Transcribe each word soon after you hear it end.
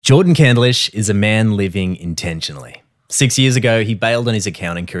Jordan Candlish is a man living intentionally. 6 years ago, he bailed on his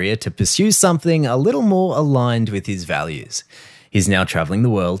accounting career to pursue something a little more aligned with his values. He's now traveling the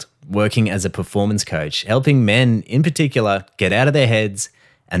world, working as a performance coach, helping men in particular get out of their heads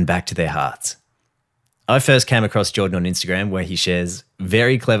and back to their hearts. I first came across Jordan on Instagram, where he shares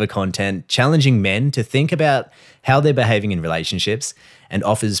very clever content challenging men to think about how they're behaving in relationships and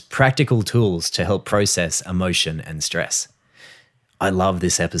offers practical tools to help process emotion and stress. I love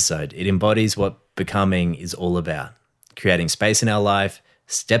this episode. It embodies what becoming is all about: creating space in our life,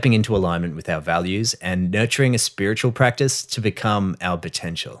 stepping into alignment with our values, and nurturing a spiritual practice to become our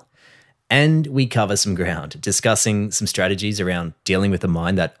potential. And we cover some ground, discussing some strategies around dealing with a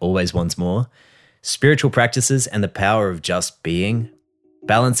mind that always wants more, spiritual practices and the power of just being,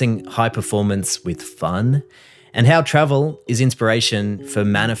 balancing high performance with fun, and how travel is inspiration for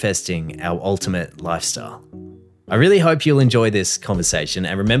manifesting our ultimate lifestyle. I really hope you'll enjoy this conversation,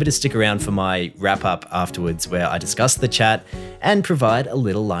 and remember to stick around for my wrap-up afterwards, where I discuss the chat and provide a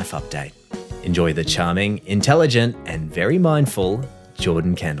little life update. Enjoy the charming, intelligent, and very mindful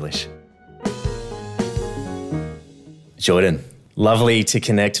Jordan Candlish. Jordan, lovely to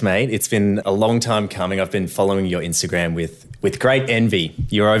connect, mate. It's been a long time coming. I've been following your Instagram with great envy.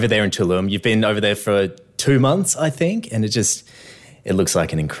 You're over there in Tulum. You've been over there for 2 months, I think, and it looks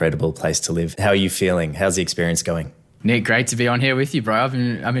like an incredible place to live. How are you feeling? How's the experience going? Nick, great to be on here with you, bro. I've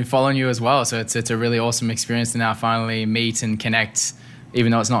been following you as well, so it's a really awesome experience to now finally meet and connect.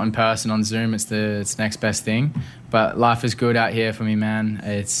 Even though it's not in person on Zoom, it's the next best thing. But life is good out here for me, man.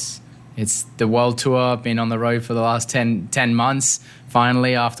 It's the world tour. I've been on the road for the last 10 months,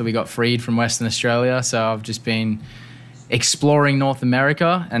 finally, after we got freed from Western Australia. So I've just been exploring North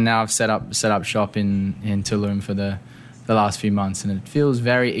America, and now I've set up shop in Tulum for the last few months, and it feels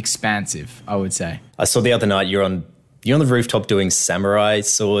very expansive, I would say. I saw the other night you're on the rooftop doing samurai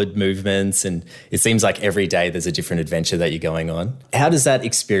sword movements, and it seems like every day there's a different adventure that you're going on. How does that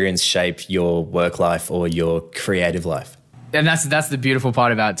experience shape your work life or your creative life? And that's the beautiful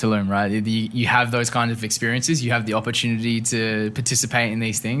part about Tulum, right? You have those kind of experiences. You have the opportunity to participate in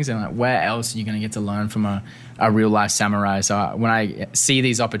these things, and like, where else are you going to get to learn from a real life samurai? So when I see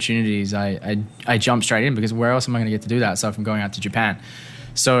these opportunities, I jump straight in, because where else am I going to get to do that aside from going out to Japan?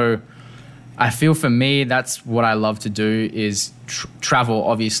 So I feel for me, that's what I love to do, is travel,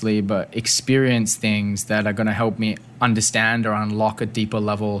 obviously, but experience things that are going to help me understand or unlock a deeper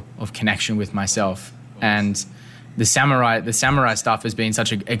level of connection with myself. And the samurai stuff has been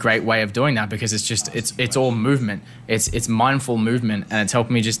such a great way of doing that, because it's all movement. It's mindful movement, and it's helped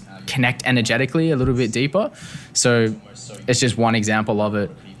me just connect energetically a little bit deeper. So it's just one example of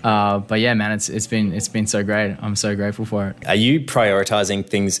it. But yeah, man, it's been so great. I'm so grateful for it. Are you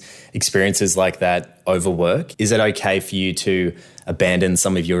prioritizing experiences like that over work? Is it okay for you to abandon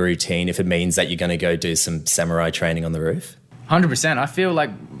some of your routine if it means that you're going to go do some samurai training on the roof? 100%. I feel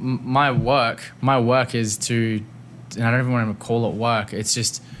like my work is to, and I don't even want to call it work. It's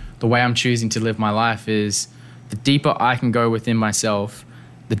just the way I'm choosing to live my life is the deeper I can go within myself,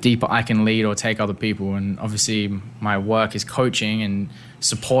 the deeper I can lead or take other people. And obviously my work is coaching and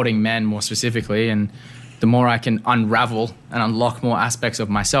supporting men more specifically. And the more I can unravel and unlock more aspects of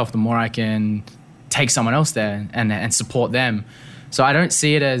myself, the more I can take someone else there and support them. So I don't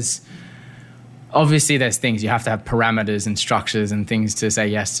see it as, obviously there's things, you have to have parameters and structures and things to say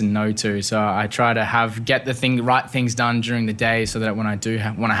yes and no to. So I try to get the right things done during the day, so that when I do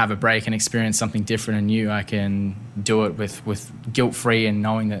want to have a break and experience something different and new, I can do it with guilt-free and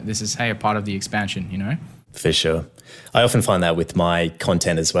knowing that this is, a part of the expansion, you know? For sure. I often find that with my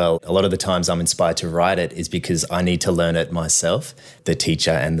content as well. A lot of the times I'm inspired to write it is because I need to learn it myself, the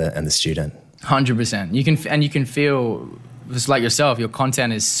teacher and the student. 100%. You can feel, just like yourself, your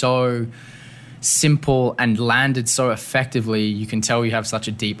content is so simple and landed so effectively. You can tell you have such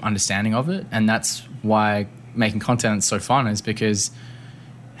a deep understanding of it, and that's why making content is so fun, is because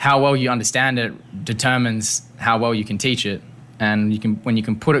how well you understand it determines how well you can teach it. And when you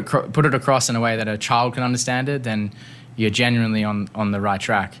can put it across in a way that a child can understand it, then you're genuinely on the right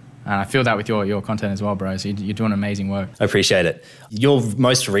track. And I feel that with your content as well, bro. So you're doing amazing work. I appreciate it. Your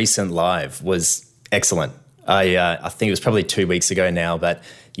most recent live was excellent. I think it was probably 2 weeks ago now, but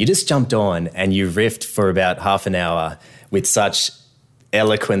you just jumped on and you riffed for about half an hour with such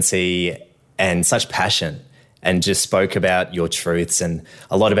eloquency and such passion, and just spoke about your truths and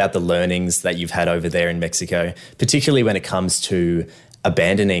a lot about the learnings that you've had over there in Mexico, particularly when it comes to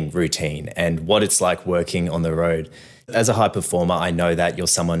abandoning routine and what it's like working on the road. As a high performer, I know that you're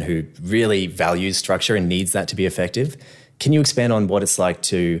someone who really values structure and needs that to be effective. Can you expand on what it's like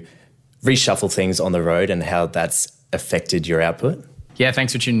to reshuffle things on the road and how that's affected your output? Yeah,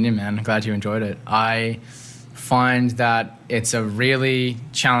 thanks for tuning in, man. I'm glad you enjoyed it. I find that it's a really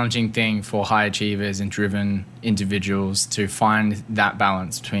challenging thing for high achievers and driven individuals to find that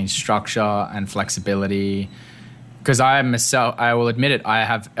balance between structure and flexibility. Because I myself, I will admit it, I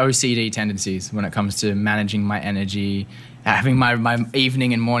have OCD tendencies when it comes to managing my energy, having my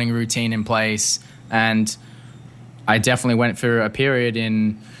evening and morning routine in place. And I definitely went through a period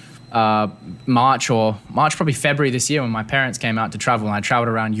in March, probably February this year, when my parents came out to travel, and I traveled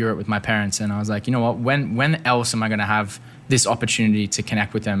around Europe with my parents, and I was like, you know what, when else am I going to have this opportunity to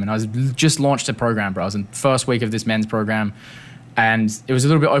connect with them? And I was just launched a program, bro. I was in the first week of this men's program, and it was a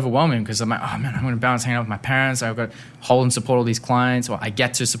little bit overwhelming because I'm like, oh man, I'm going to balance hanging out with my parents. I've got to hold and support all these clients, or I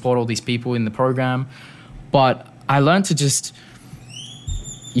get to support all these people in the program. But I learned to just,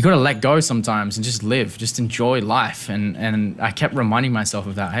 you got to let go sometimes and just live, just enjoy life. And I kept reminding myself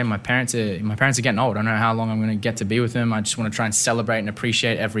of that. Hey, my parents are getting old. I don't know how long I'm going to get to be with them. I just want to try and celebrate and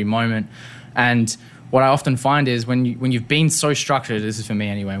appreciate every moment. And what I often find is when you've been so structured, this is for me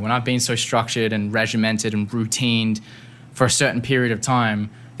anyway, when I've been so structured and regimented and routined for a certain period of time,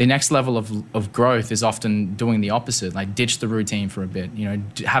 the next level of growth is often doing the opposite, like ditch the routine for a bit. You know,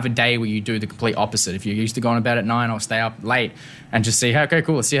 have a day where you do the complete opposite. If you're used to going to bed at 9, or stay up late and just see, okay,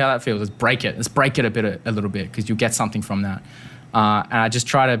 cool, let's see how that feels. Let's break it a little bit, because you get something from that. And I just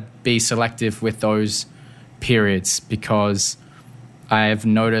try to be selective with those periods, because I have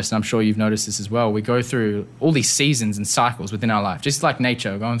noticed, and I'm sure you've noticed this as well, we go through all these seasons and cycles within our life, just like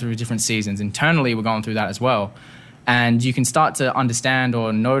nature, going through different seasons. Internally, we're going through that as well. And you can start to understand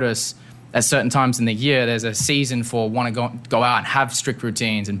or notice at certain times in the year, there's a season for want to go out and have strict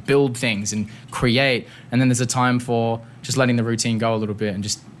routines and build things and create. And then there's a time for just letting the routine go a little bit and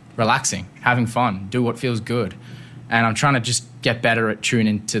just relaxing, having fun, do what feels good. And I'm trying to just get better at tuning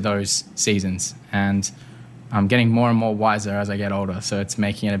into those seasons. And I'm getting more and more wiser as I get older. So it's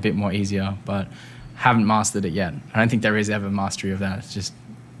making it a bit more easier, but haven't mastered it yet. I don't think there is ever mastery of that. It's just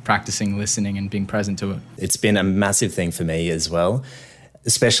practicing listening and being present to it. It's been a massive thing for me as well,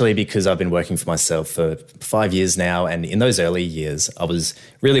 especially because I've been working for myself for 5 years now. And in those early years, I was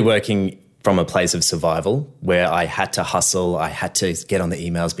really working from a place of survival where I had to hustle. I had to get on the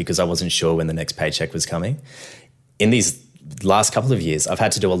emails because I wasn't sure when the next paycheck was coming. In these last couple of years, I've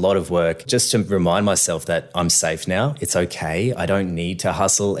had to do a lot of work just to remind myself that I'm safe now. It's okay. I don't need to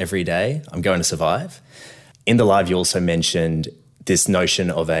hustle every day. I'm going to survive. In the live, you also mentioned this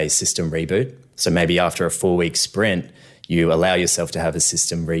notion of a system reboot. So maybe after a 4-week sprint, you allow yourself to have a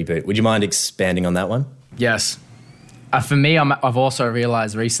system reboot. Would you mind expanding on that one? Yes. For me, I've also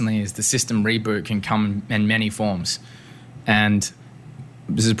realized recently is the system reboot can come in many forms. And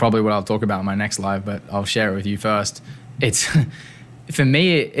this is probably what I'll talk about in my next live, but I'll share it with you first. It's, for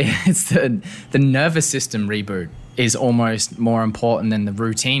me, it's the nervous system reboot is almost more important than the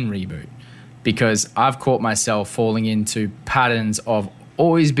routine reboot. Because I've caught myself falling into patterns of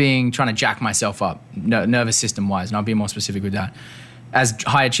always trying to jack myself up, nervous system wise, and I'll be more specific with that. As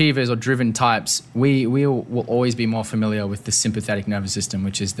high achievers or driven types, we will always be more familiar with the sympathetic nervous system,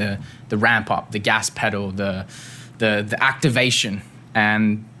 which is the ramp up, the gas pedal, the activation.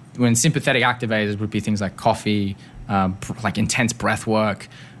 And when sympathetic activators would be things like coffee, like intense breath work,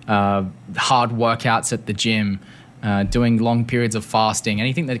 hard workouts at the gym, doing long periods of fasting,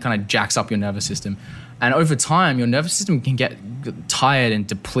 anything that kind of jacks up your nervous system. And over time, your nervous system can get tired and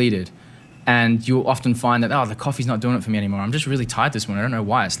depleted. And you'll often find that, the coffee's not doing it for me anymore. I'm just really tired this morning. I don't know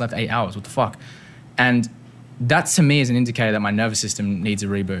why. I slept 8 hours. What the fuck? And that, to me, is an indicator that my nervous system needs a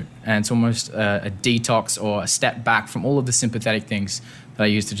reboot. And it's almost a detox or a step back from all of the sympathetic things that I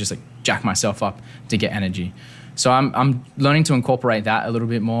used to just like jack myself up to get energy. So I'm learning to incorporate that a little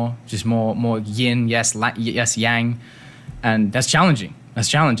bit more, just more yin, yes, yang, and that's challenging.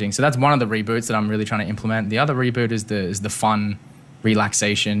 So that's one of the reboots that I'm really trying to implement. The other reboot is the fun,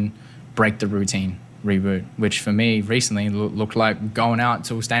 relaxation, break the routine reboot, which for me recently looked like staying out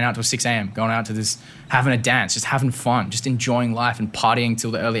till 6 a.m., going out to this, having a dance, just having fun, just enjoying life and partying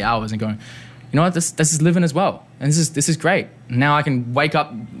till the early hours and going, you know what, this is living as well. And this is great. Now I can wake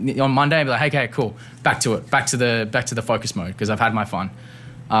up on Monday and be like, hey, okay, cool, back to it, back to the focus mode, because I've had my fun.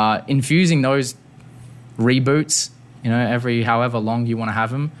 Infusing those reboots, every however long you want to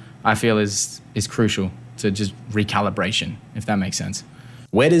have them, I feel is crucial to just recalibration, if that makes sense.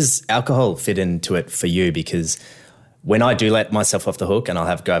 Where does alcohol fit into it for you? Because when I do let myself off the hook and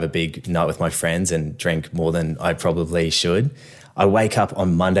I'll go have a big night with my friends and drink more than I probably should, I wake up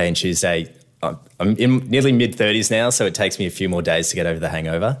on Monday and Tuesday. I'm in nearly mid-30s now, so it takes me a few more days to get over the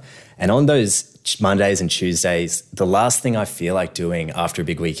hangover. And on those Mondays and Tuesdays, the last thing I feel like doing after a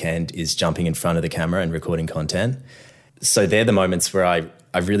big weekend is jumping in front of the camera and recording content. So they're the moments where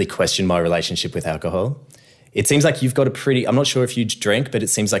I really question my relationship with alcohol. It seems like you've got I'm not sure if you drink, but it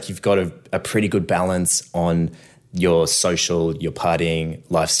seems like you've got a pretty good balance on your social, your partying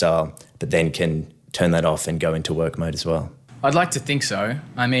lifestyle, but then can turn that off and go into work mode as well. I'd like to think so.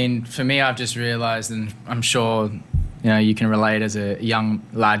 I mean, for me, I've just realised, and I'm sure you can relate as a young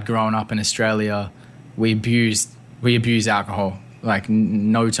lad growing up in Australia, we abuse alcohol like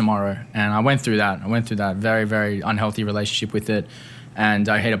no tomorrow. And I went through that very, very unhealthy relationship with it. And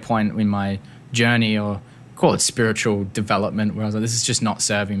I hit a point in my journey, or call it spiritual development, where I was like, this is just not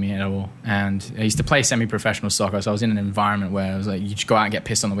serving me at all. And I used to play semi-professional soccer, so I was in an environment where I was like, you just go out and get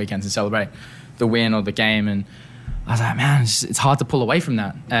pissed on the weekends and celebrate the win or the game. And I was like, man, it's hard to pull away from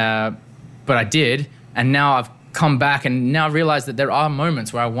that. But I did, and now I've come back and now realize that there are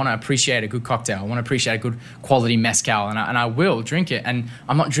moments where I want to appreciate a good cocktail. I want to appreciate a good quality mezcal, and I will drink it. And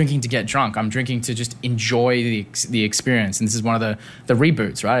I'm not drinking to get drunk. I'm drinking to just enjoy the experience. And this is one of the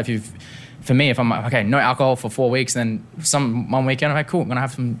reboots, right? For me, if I'm like, okay, no alcohol for 4 weeks, then one weekend, I'm like, cool, I'm going to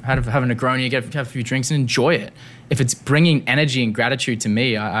have a Negroni, have a few drinks and enjoy it. If it's bringing energy and gratitude to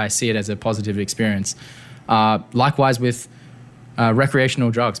me, I see it as a positive experience. Likewise with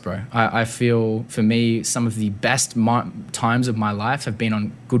recreational drugs, bro. I feel, for me, some of the best times of my life have been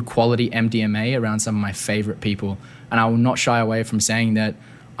on good quality MDMA around some of my favorite people. And I will not shy away from saying that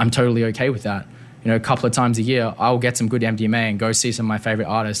I'm totally okay with that. A couple of times a year, I'll get some good MDMA and go see some of my favorite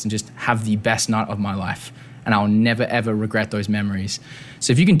artists and just have the best night of my life. And I'll never, ever regret those memories.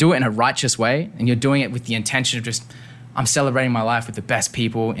 So if you can do it in a righteous way, and you're doing it with the intention of just, I'm celebrating my life with the best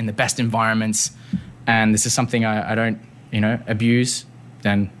people in the best environments, and this is something I don't, abuse,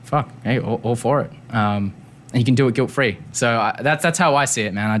 then fuck, hey, all for it. And you can do it guilt-free. So that's how I see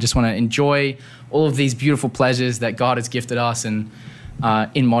it, man. I just want to enjoy all of these beautiful pleasures that God has gifted us, and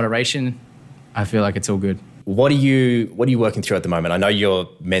in moderation, I feel like it's all good. What are you working through at the moment? I know your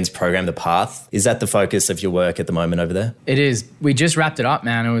men's program, The Path. Is that the focus of your work at the moment over there? It is. We just wrapped it up,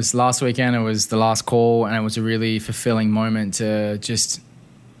 man. It was last weekend. It was the last call, and it was a really fulfilling moment to just,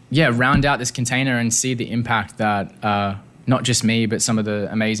 round out this container and see the impact that not just me, but some of the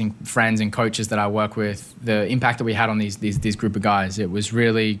amazing friends and coaches that I work with, the impact that we had on these group of guys. It was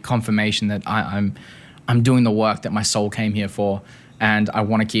really confirmation that I'm doing the work that my soul came here for, and I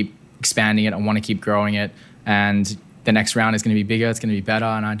want to keep expanding it. I want to keep growing it, and the next round is going to be bigger. It's going to be better,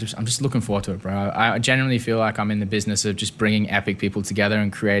 and I'm just looking forward to it, bro. I genuinely feel like I'm in the business of just bringing epic people together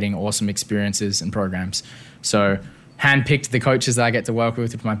and creating awesome experiences and programs. So, handpicked the coaches that I get to work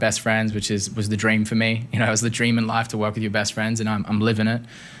with my best friends, which was the dream for me. It was the dream in life to work with your best friends, and I'm living it.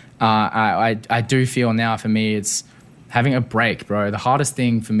 I do feel now, for me, it's having a break, bro. The hardest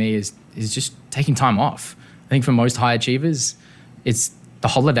thing for me is just taking time off. I think for most high achievers, it's the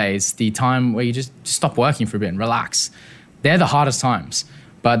holidays, the time where you just stop working for a bit and relax. They're the hardest times,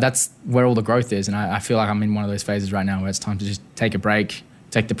 but that's where all the growth is. And I feel like I'm in one of those phases right now where it's time to just take a break,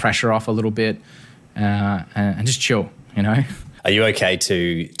 take the pressure off a little bit, and just chill, Are you okay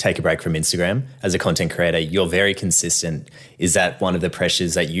to take a break from Instagram as a content creator? You're very consistent. Is that one of the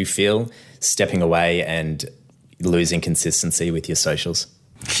pressures that you feel, stepping away and losing consistency with your socials?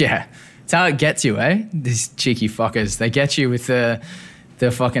 Yeah, it's how it gets you, eh? These cheeky fuckers. They get you with the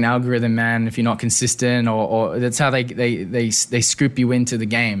fucking algorithm, man. If you're not consistent, or that's how they scoop you into the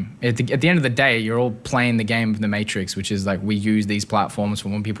game. At the end of the day, you're all playing the game of the Matrix, which is like, we use these platforms for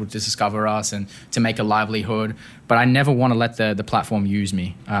when people discover us and to make a livelihood. But I never want to let the platform use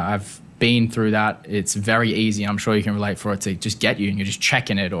me. I've been through that. It's very easy. I'm sure you can relate, for it to just get you, and you're just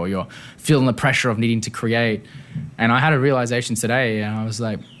checking it, or you're feeling the pressure of needing to create. And I had a realization today, and I was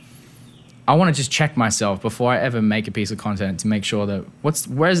like, I want to just check myself before I ever make a piece of content to make sure that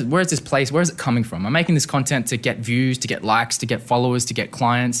where's this place, where is it coming from? Am I making this content to get views, to get likes, to get followers, to get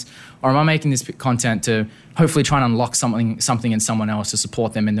clients? Or am I making this content to hopefully try and unlock something in someone else to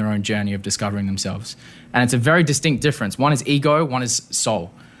support them in their own journey of discovering themselves? And it's a very distinct difference. One is ego, one is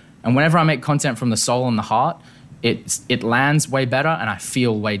soul. And whenever I make content from the soul and the heart, it lands way better, and I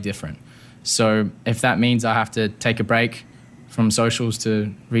feel way different. So if that means I have to take a break from socials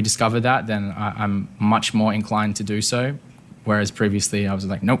to rediscover that, then I'm much more inclined to do so. Whereas previously I was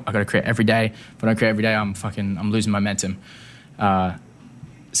like, nope, I got to create every day. If I don't create every day, I'm losing momentum.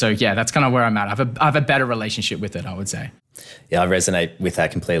 So yeah, that's kind of where I'm at. I have a better relationship with it, I would say. Yeah, I resonate with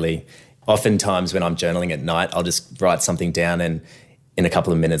that completely. Oftentimes when I'm journaling at night, I'll just write something down, and in a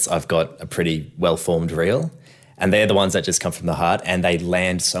couple of minutes, I've got a pretty well-formed reel. And they're the ones that just come from the heart, and they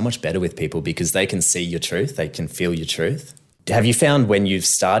land so much better with people because they can see your truth, they can feel your truth. Have you found when you've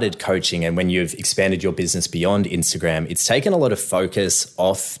started coaching and when you've expanded your business beyond Instagram, it's taken a lot of focus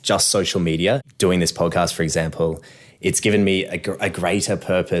off just social media? Doing this podcast, for example, it's given me a greater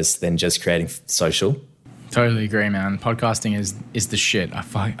purpose than just creating social. Totally agree, man. Podcasting is the shit.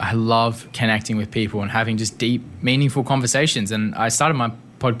 I love connecting with people and having just deep, meaningful conversations. And I started my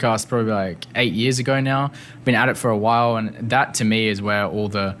podcast probably like 8 years ago now. I've been at it for a while, and that to me is where all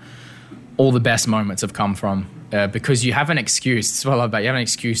the best moments have come from. Because you have an excuse. That's what I love about it. You have an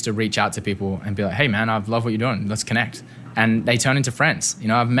excuse to reach out to people and be like, hey man, I love what you're doing. Let's connect. And they turn into friends. You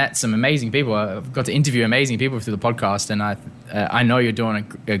know, I've met some amazing people. I've got to interview amazing people through the podcast, and I know you're doing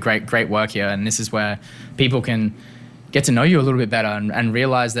a great work here. And this is where people can get to know you a little bit better and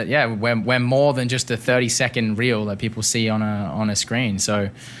realize that, yeah, we're more than just a 30-second reel that people see on a screen. So,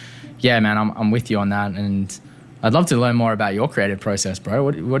 yeah, man, I'm with you on that. And I'd love to learn more about your creative process, bro.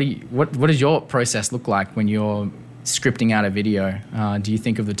 What does your process look like when you're scripting out a video? Do you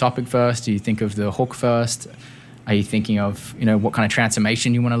think of the topic first? Do you think of the hook first? Are you thinking of, what kind of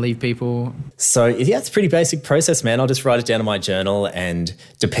transformation you want to leave people? So, yeah, it's a pretty basic process, man. I'll just write it down in my journal, and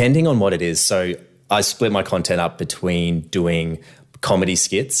depending on what it is. So I split my content up between doing comedy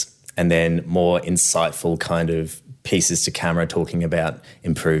skits and then more insightful kind of pieces to camera talking about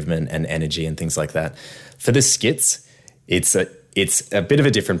improvement and energy and things like that. For the skits, it's a bit of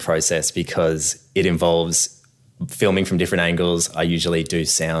a different process because it involves filming from different angles. I usually do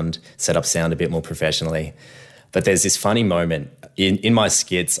set up sound a bit more professionally. But there's this funny moment. In my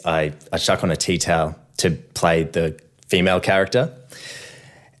skits, I chuck on a tea towel to play the female character.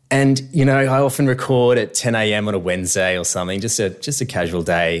 And, I often record at 10 a.m. on a Wednesday or something, just a casual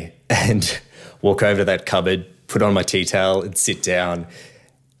day, and walk over to that cupboard, put on my tea towel and sit down.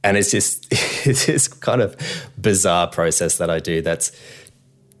 And it's this kind of bizarre process that I do that's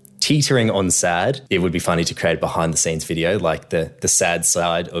teetering on sad. It would be funny to create a behind the scenes video, like the sad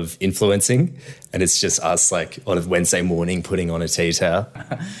side of influencing. And it's just us like on a Wednesday morning putting on a tea towel.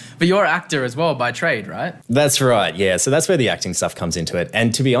 But you're an actor as well by trade, right? That's right, yeah. So that's where the acting stuff comes into it.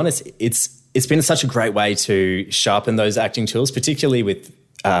 And to be honest, it's been such a great way to sharpen those acting tools, particularly with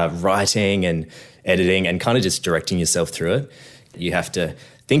writing and editing and kind of just directing yourself through it. You have to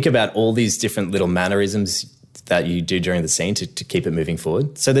think about all these different little mannerisms that you do during the scene to keep it moving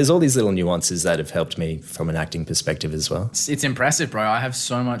forward. So there's all these little nuances that have helped me from an acting perspective as well. It's impressive, bro. I have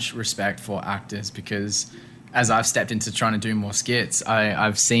so much respect for actors because as I've stepped into trying to do more skits,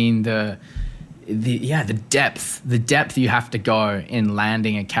 I've seen the depth you have to go in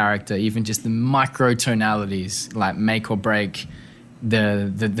landing a character, even just the micro tonalities, like make or break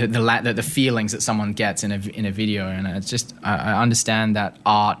the feelings that someone gets in a video. And it's just I understand that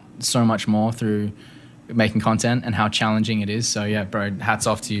art so much more through making content and how challenging it is. So yeah, bro, hats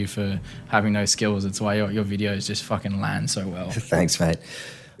off to you for having those skills. It's why your videos just fucking land so well. Thanks, mate.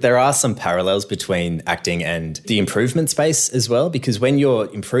 There are some parallels between acting and the improvement space as well, because when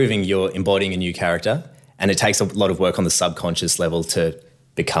you're improving, you're embodying a new character, and it takes a lot of work on the subconscious level to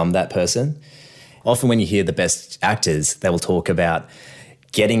become that person. Often when you hear the best actors, they will talk about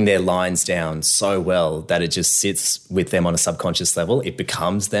getting their lines down so well that it just sits with them on a subconscious level. It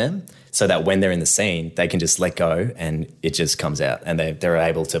becomes them, so that when they're in the scene, they can just let go and it just comes out and they're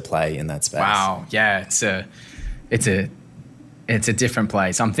able to play in that space. Wow. Yeah, it's a different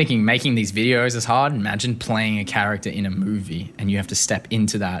place. I'm thinking making these videos is hard. Imagine playing a character in a movie and you have to step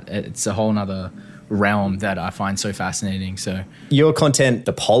into that. It's a whole nother realm that I find so fascinating. So your content,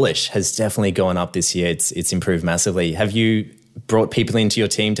 the polish has definitely gone up this year. It's improved massively. Have you brought people into your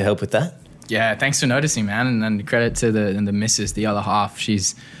team to help with that? Yeah, thanks for noticing, man. And then credit to the missus, the other half.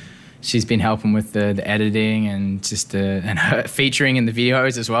 She's been helping with the editing and just and her featuring in the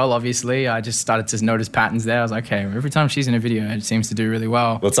videos as well. Obviously, I just started to notice patterns there. I was like, okay, every time she's in a video, it seems to do really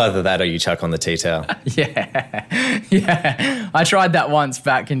well. Well, it's either that or you chuck on the tea towel. Yeah. I tried that once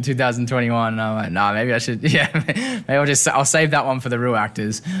back in 2021. And I'm like, nah, maybe I should. Yeah, maybe I'll save that one for the real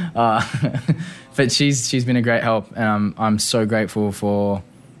actors. But she's been a great help, and I'm so grateful for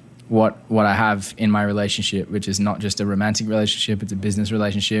what I have in my relationship, which is not just a romantic relationship, it's a business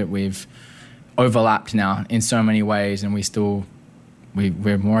relationship. We've overlapped now in so many ways, and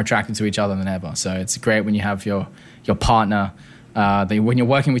we're more attracted to each other than ever. So it's great when you have your partner, when you're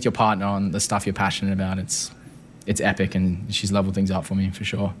working with your partner on the stuff you're passionate about. It's epic, and she's leveled things up for me for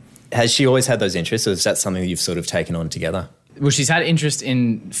sure. Has she always had those interests, or is that something that you've sort of taken on together? Well, she's had interest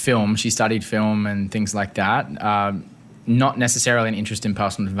in film. She studied film and things like that. Not necessarily an interest in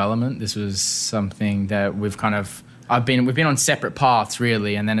personal development. This was something that we've been on separate paths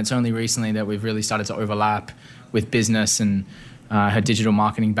really, and then it's only recently that we've really started to overlap with business, and her digital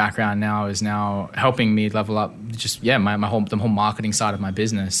marketing background now is helping me level up the whole marketing side of my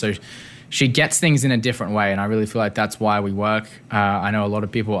business. So she gets things in a different way, and I really feel like that's why we work. I know a lot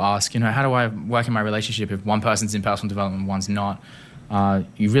of people ask, how do I work in my relationship if one person's in personal development and one's not?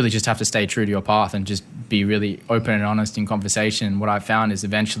 You really just have to stay true to your path and just be really open and honest in conversation. What I've found is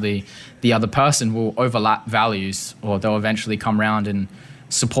eventually the other person will overlap values, or they'll eventually come around and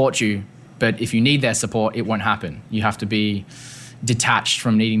support you. But if you need their support, it won't happen. You have to be detached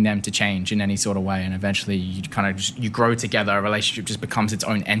from needing them to change in any sort of way, and eventually you kind of you grow together. A relationship just becomes its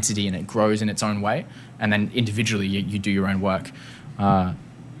own entity and it grows in its own way, and then individually you do your own work.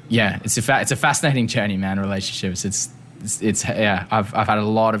 It's a fascinating journey, man. Relationships, it's I've had a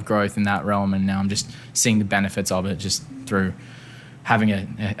lot of growth in that realm, and now I'm just seeing the benefits of it just through having a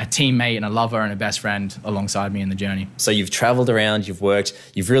teammate and a lover and a best friend alongside me in the journey. So you've traveled around, you've worked,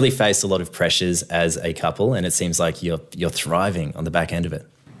 you've really faced a lot of pressures as a couple, and it seems like you're thriving on the back end of it.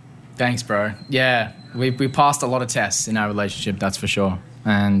 Thanks, bro. Yeah, we passed a lot of tests in our relationship, that's for sure.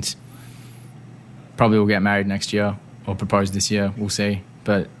 And probably we'll get married next year or propose this year, we'll see.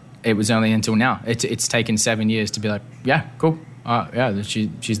 But it was only until now. It's taken 7 years to be like, yeah, cool.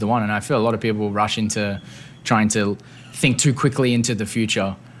 She's the one. And I feel a lot of people rush into trying to think too quickly into the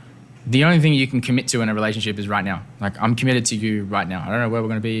future. The only thing you can commit to in a relationship is right now. Like, I'm committed to you right now. I don't know where we're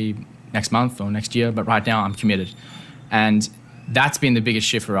going to be next month or next year, but right now I'm committed. And that's been the biggest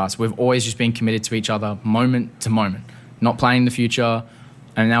shift for us. We've always just been committed to each other moment to moment, not planning the future.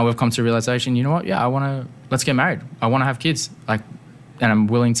 And now we've come to a realization, you know what? Yeah, let's get married. I want to have kids. And I'm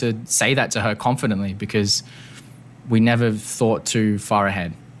willing to say that to her confidently, because we never thought too far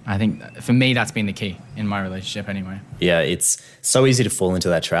ahead. I think for me, that's been the key in my relationship anyway. Yeah, it's so easy to fall into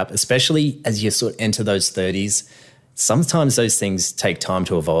that trap, especially as you sort of enter those 30s. Sometimes those things take time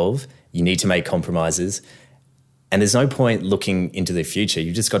to evolve. You need to make compromises. And there's no point looking into the future.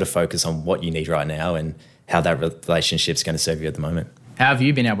 You've just got to focus on what you need right now and how that relationship's going to serve you at the moment. How have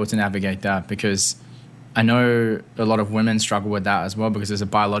you been able to navigate that? Because I know a lot of women struggle with that as well, because there's a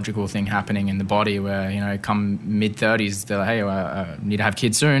biological thing happening in the body where, come mid-30s, they're like, hey, I need to have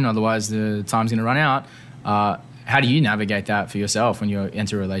kids soon, otherwise the time's going to run out. How do you navigate that for yourself when you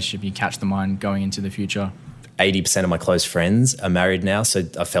enter a relationship, you catch the mind going into the future? 80% of my close friends are married now, so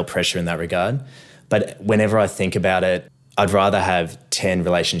I felt pressure in that regard. But whenever I think about it, I'd rather have 10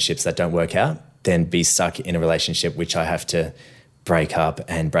 relationships that don't work out than be stuck in a relationship which I have to break up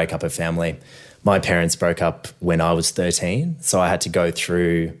a family. My parents broke up when I was 13, so I had to go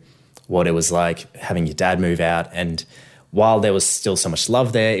through what it was like having your dad move out. And while there was still so much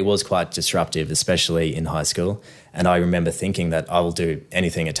love there, it was quite disruptive, especially in high school. And I remember thinking that I will do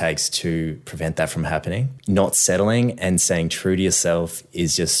anything it takes to prevent that from happening. Not settling and staying true to yourself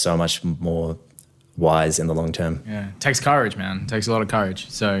is just so much more wise in the long term. Yeah, it takes courage, man. It takes a lot of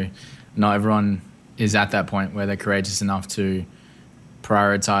courage. So not everyone is at that point where they're courageous enough to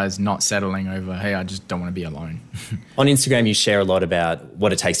prioritize not settling over, hey, I just don't want to be alone. On Instagram, you share a lot about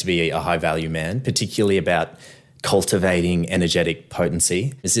what it takes to be a high-value man, particularly about cultivating energetic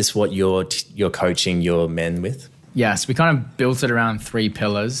potency. Is this what you're coaching your men with? Yes, we kind of built it around 3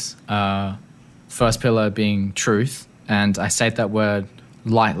 pillars. First pillar being truth, and I say that word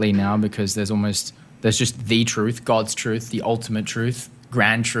lightly now because there's just the truth, God's truth, the ultimate truth,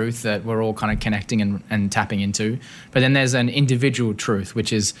 grand truth that we're all kind of connecting and tapping into. But then there's an individual truth,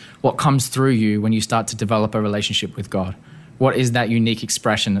 which is what comes through you when you start to develop a relationship with God. What is that unique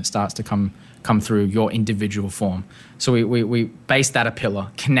expression that starts to come through your individual form? So we base that a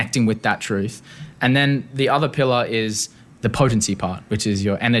pillar, connecting with that truth. And then the other pillar is the potency part, which is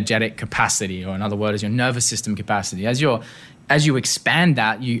your energetic capacity, or another word is your nervous system capacity. As you expand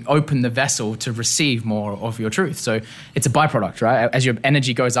that, you open the vessel to receive more of your truth. So it's a byproduct, right? As your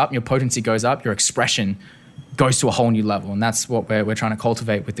energy goes up, your potency goes up, your expression goes to a whole new level. And that's what we're trying to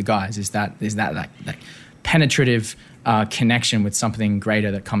cultivate with the guys, is that penetrative connection with something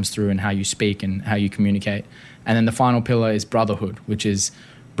greater that comes through in how you speak and how you communicate. And then the final pillar is brotherhood, which is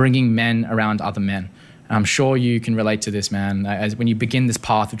bringing men around other men. I'm sure you can relate to this, man. As when you begin this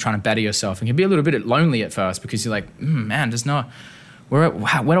path of trying to better yourself, and you can be a little bit lonely at first because you're like, man, there's no, where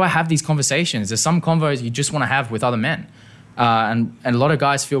do I have these conversations? There's some convos you just want to have with other men. And a lot of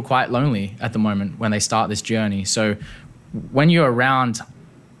guys feel quite lonely at the moment when they start this journey. So when you're around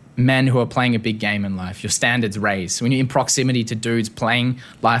men who are playing a big game in life, your standards raise. When you're in proximity to dudes playing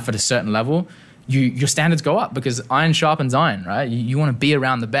life at a certain level, your standards go up because iron sharpens iron, right? You want to be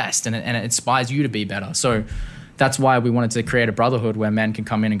around the best, and it inspires you to be better. So that's why we wanted to create a brotherhood where men can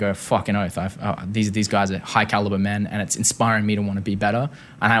come in and go, fucking oath, these guys are high caliber men, and it's inspiring me to want to be better.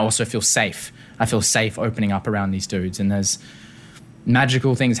 And I also feel safe. I feel safe opening up around these dudes. And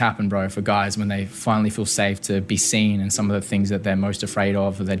magical things happen, bro, for guys when they finally feel safe to be seen and some of the things that they're most afraid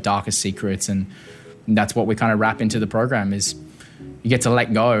of, or their darkest secrets. And that's what we kind of wrap into the program is you get to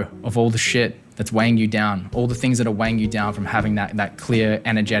let go of all the shit that's weighing you down, all the things that are weighing you down from having that clear,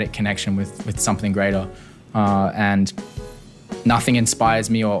 energetic connection with something greater. And nothing inspires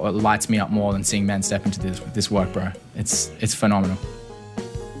me or lights me up more than seeing men step into this work, bro. It's phenomenal.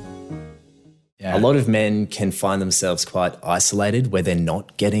 Yeah. A lot of men can find themselves quite isolated where they're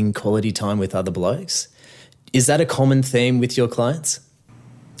not getting quality time with other blokes. Is that a common theme with your clients?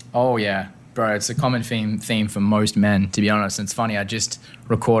 Oh, yeah, bro. It's a common theme for most men, to be honest. And it's funny, I just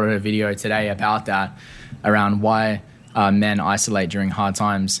recorded a video today about that, around why men isolate during hard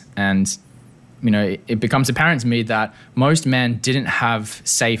times. And it becomes apparent to me that most men didn't have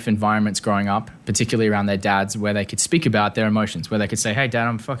safe environments growing up, particularly around their dads, where they could speak about their emotions, where they could say, hey, Dad,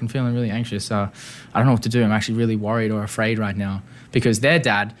 I'm fucking feeling really anxious. I don't know what to do. I'm actually really worried or afraid right now, because their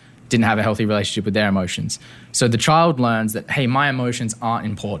dad didn't have a healthy relationship with their emotions. So the child learns that, hey, my emotions aren't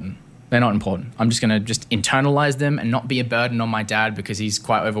important. They're not important. I'm just going to just internalize them and not be a burden on my dad because he's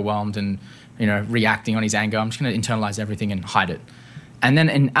quite overwhelmed and, reacting on his anger. I'm just going to internalize everything and hide it. And then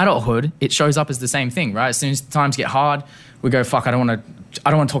in adulthood, it shows up as the same thing, right? As soon as times get hard, we go, fuck, I don't want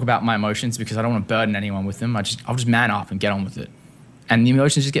to talk about my emotions because I don't want to burden anyone with them. I'll just man up and get on with it. And the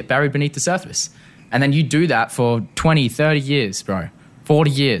emotions just get buried beneath the surface. And then you do that for 20, 30 years, bro, 40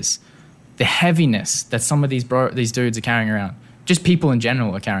 years. The heaviness that some of these dudes are carrying around, just people in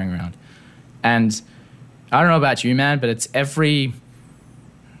general are carrying around. And I don't know about you, man, but it's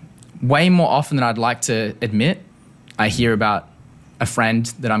way more often than I'd like to admit, I hear about a friend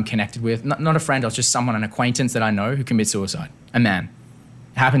that I'm connected with, not a friend, or just someone, an acquaintance that I know who committed suicide, a man.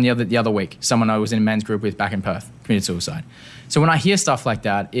 It happened the other week. Someone I was in a men's group with back in Perth committed suicide. So when I hear stuff like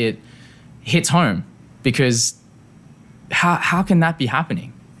that, it hits home, because how can that be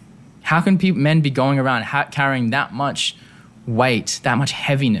happening? How can men be going around carrying that much weight, that much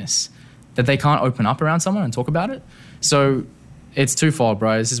heaviness, that they can't open up around someone and talk about it? So it's twofold,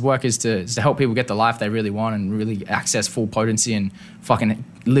 bro. This work is to help people get the life they really want and really access full potency and fucking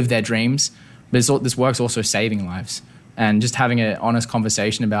live their dreams. But this work's also saving lives, and just having an honest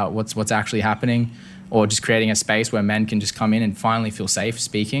conversation about what's actually happening, or just creating a space where men can just come in and finally feel safe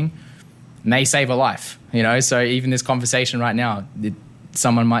speaking, may save a life. So even this conversation right now,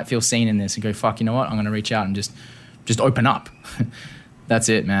 someone might feel seen in this and go, fuck, you know what? I'm going to reach out and just open up. That's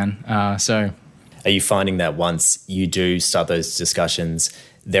it, man. Are you finding that once you do start those discussions,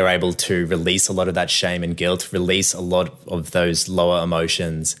 they're able to release a lot of that shame and guilt, release a lot of those lower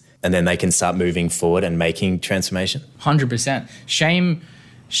emotions, and then they can start moving forward and making transformation? 100%.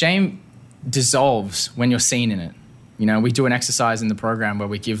 Shame dissolves when you're seen in it. We do an exercise in the program where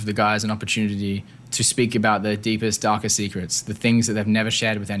we give the guys an opportunity to speak about their deepest, darkest secrets, the things that they've never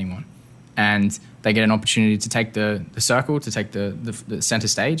shared with anyone. And they get an opportunity to take the circle, to take the center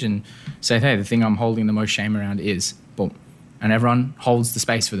stage and say, hey, the thing I'm holding the most shame around is, boom. And everyone holds the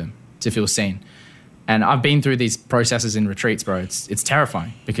space for them to feel seen. And I've been through these processes in retreats, bro. It's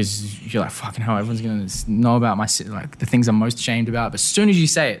terrifying, because you're like, fucking hell, everyone's going to know about the things I'm most ashamed about. But as soon as you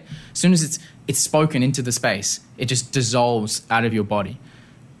say it, as soon as it's spoken into the space, it just dissolves out of your body.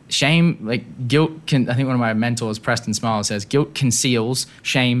 Shame, guilt I think one of my mentors, Preston Smile, says, guilt conceals,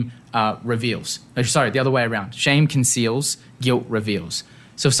 shame reveals. Sorry, the other way around. Shame conceals, guilt reveals.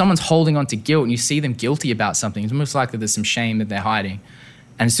 So if someone's holding on to guilt and you see them guilty about something, it's most likely there's some shame that they're hiding.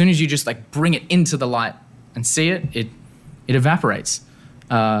 And as soon as you just bring it into the light and see it, it evaporates.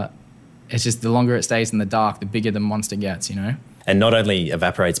 It's just the longer it stays in the dark, the bigger the monster gets, And not only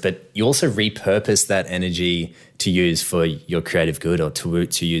evaporates, but you also repurpose that energy to use for your creative good, or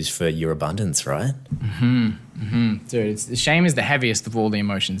to use for your abundance, right? Mm-hmm. Mm-hmm. Dude, shame is the heaviest of all the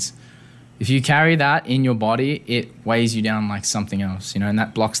emotions. If you carry that in your body, it weighs you down like something else, and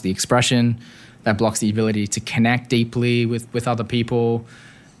that blocks the expression, that blocks the ability to connect deeply with other people.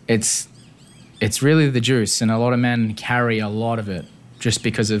 It's really the juice, and a lot of men carry a lot of it just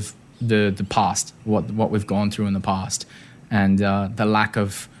because of the past, what we've gone through in the past. And the lack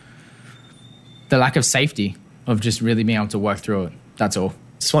of safety of just really being able to work through it. That's all.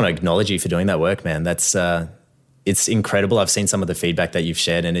 Just want to acknowledge you for doing that work, man. That's it's incredible. I've seen some of the feedback that you've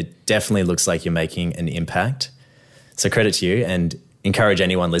shared, and it definitely looks like you're making an impact. So credit to you, and encourage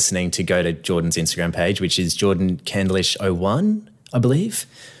anyone listening to go to Jordan's Instagram page, which is Jordan Candlish 01, I believe,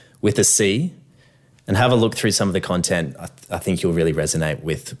 with a C, and have a look through some of the content. I think you'll really resonate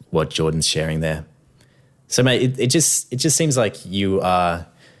with what Jordan's sharing there. So, mate, it just seems like you are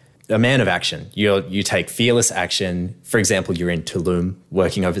a man of action. You take fearless action. For example, you're in Tulum,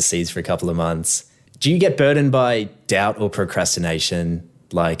 working overseas for a couple of months, Do you get burdened by doubt or procrastination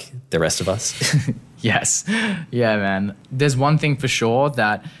like the rest of us? Yes. Yeah, man. There's one thing for sure,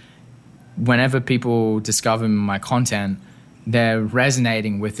 that whenever people discover my content, they're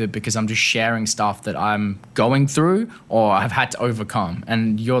resonating with it because I'm just sharing stuff that I'm going through or I've had to overcome.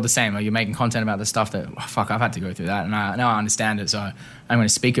 And you're the same. Like, you're making content about the stuff that, oh, fuck, I've had to go through that. And now I understand it, so I'm going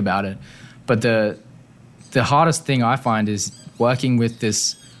to speak about it. But the hardest thing I find is working with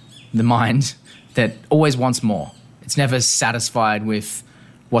the mind that always wants more. It's never satisfied with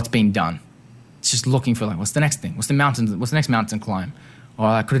what's been done. It's just looking for, like, what's the next thing? What's the next mountain climb? Or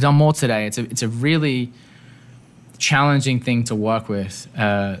I could have done more today. It's a really challenging thing to work with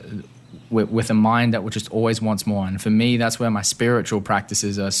a mind that just always wants more. And for me, that's where my spiritual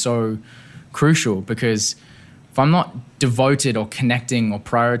practices are so crucial, because if I'm not devoted or connecting or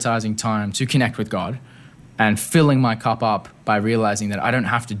prioritizing time to connect with God and filling my cup up by realizing that I don't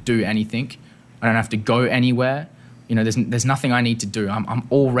have to do anything, I don't have to go anywhere, there's nothing I need to do. I'm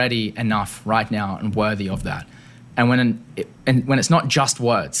already enough right now and worthy of that. And when it's not just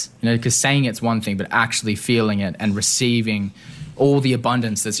words, because saying it's one thing, but actually feeling it and receiving all the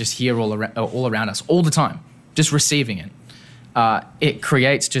abundance that's just here all around us all the time, just receiving it, it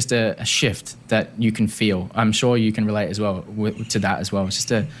creates just a shift that you can feel. I'm sure you can relate as well to that as well. It's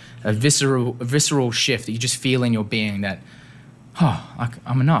just a visceral shift that you just feel in your being that,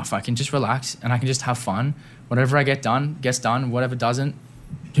 I'm enough. I can just relax and I can just have fun. Whatever I get done, gets done. Whatever doesn't,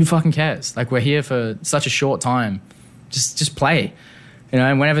 who fucking cares? Like, we're here for such a short time. Just play.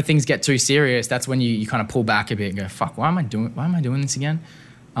 And whenever things get too serious, that's when you kind of pull back a bit and go, fuck, why am I doing this again?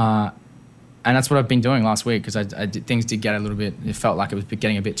 And that's what I've been doing last week, because things did get a little bit, it felt like it was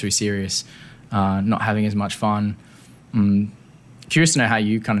getting a bit too serious, not having as much fun. Curious to know how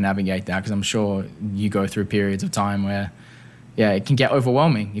you kind of navigate that, because I'm sure you go through periods of time where, yeah, it can get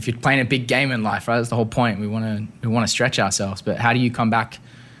overwhelming. If you're playing a big game in life, right? That's the whole point. We want to stretch ourselves. But how do you come back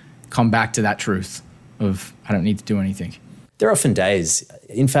to that truth of, I don't need to do anything? There are often days.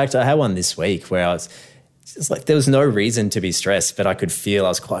 In fact, I had one this week where it's like there was no reason to be stressed, but I could feel I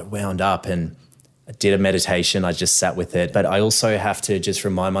was quite wound up, and I did a meditation. I just sat with it. But I also have to just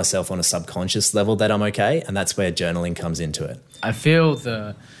remind myself on a subconscious level that I'm okay, and that's where journaling comes into it. I feel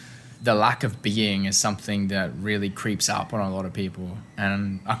the lack of being is something that really creeps up on a lot of people.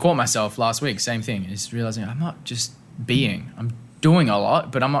 And I caught myself last week, same thing, is realizing I'm not just being. I'm doing a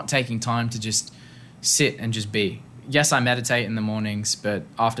lot, but I'm not taking time to just sit and just be. Yes, I meditate in the mornings, but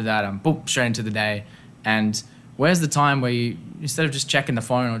after that, I'm straight into the day. And where's the time where you, instead of just checking the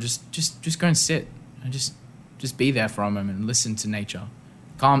phone, or just go and sit and just be there for a moment and listen to nature.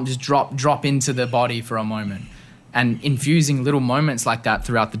 Calm, just drop into the body for a moment. And infusing little moments like that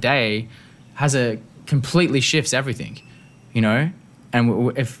throughout the day completely shifts everything,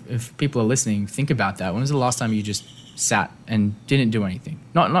 And if people are listening, think about that. When was the last time you just sat and didn't do anything?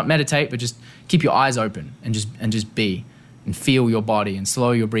 Not meditate, but just keep your eyes open and just be and feel your body and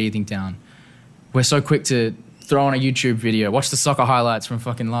slow your breathing down. We're so quick to throw on a YouTube video, watch the soccer highlights from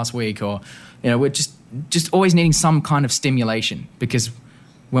fucking last week, or we're just always needing some kind of stimulation, because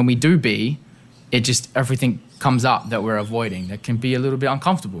when we do be, it just, everything comes up that we're avoiding that can be a little bit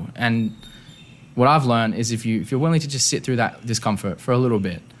uncomfortable. And what I've learned is if you're willing to just sit through that discomfort for a little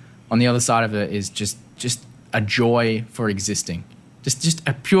bit, on the other side of it is just a joy for existing. Just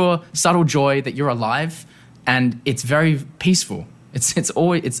a pure, subtle joy that you're alive, and it's very peaceful. It's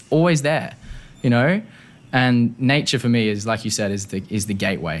always there, And nature for me is, like you said, is the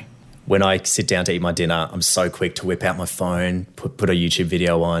gateway. When I sit down to eat my dinner, I'm so quick to whip out my phone, put a YouTube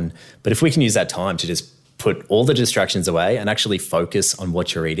video on. But if we can use that time to just put all the distractions away and actually focus on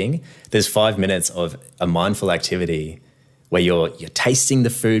what you're eating, there's 5 minutes of a mindful activity where you're tasting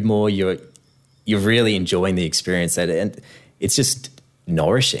the food more, you're really enjoying the experience, and it's just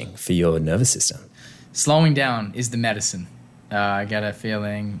nourishing for your nervous system. Slowing down is the medicine. I get a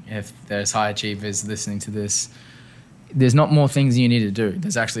feeling, if there's high achievers listening to this, there's not more things you need to do.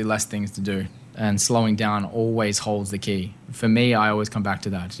 There's actually less things to do. And slowing down always holds the key. For me, I always come back to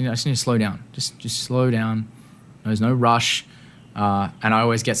that. I just need to slow down. Just slow down. There's no rush. And I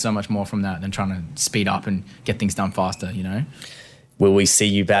always get so much more from that than trying to speed up and get things done faster, Will we see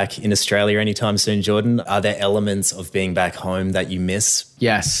you back in Australia anytime soon, Jordan? Are there elements of being back home that you miss?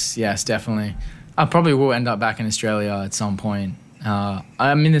 Yes, definitely. I probably will end up back in Australia at some point.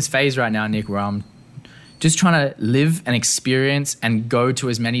 I'm in this phase right now, Nick, where I'm just trying to live and experience and go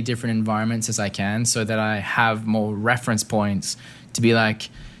to as many different environments as I can, so that I have more reference points to be like,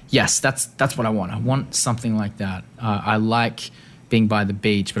 yes, that's what I want. I want something like that. I like being by the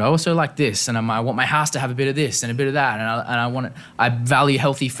beach, but I also like this, and I want my house to have a bit of this and a bit of that, and I value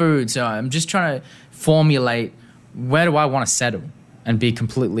healthy food. So I'm just trying to formulate, where do I want to settle and be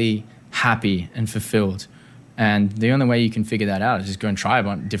completely happy and fulfilled. And the only way you can figure that out is just go and try a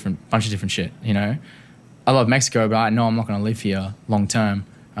bunch of different shit, you know? I love Mexico, but I know I'm not going to live here long term.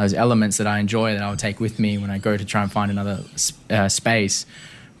 There's elements that I enjoy that I'll take with me when I go to try and find another space.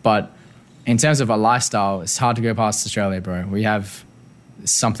 But in terms of a lifestyle, it's hard to go past Australia, bro. We have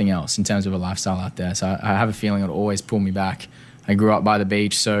something else in terms of a lifestyle out there. So I have a feeling it'll always pull me back. I grew up by the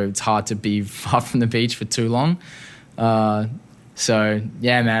beach, so it's hard to be far from the beach for too long. So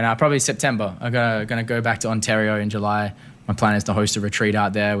yeah, man, probably September. I'm gonna go back to Ontario in July. My plan is to host a retreat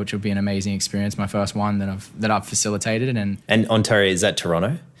out there, which will be an amazing experience. My first one that I've facilitated. And Ontario, is that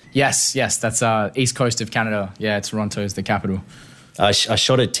Toronto? Yes, that's east coast of Canada. Yeah, Toronto is the capital. I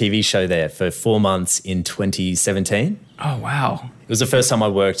shot a TV show there for 4 months in 2017. Oh, wow. It was the first time I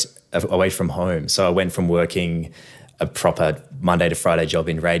worked away from home. So I went from working a proper Monday to Friday job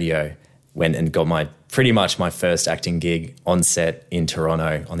in radio, went and got pretty much my first acting gig on set in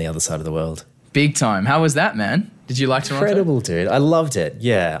Toronto on the other side of the world. Big time. How was that, man? Did you like Toronto? Incredible, dude. I loved it.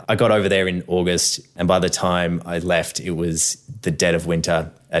 Yeah. I got over there in August, and by the time I left, it was the dead of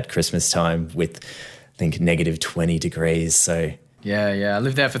winter at Christmas time with, I think, negative 20 degrees. So yeah. I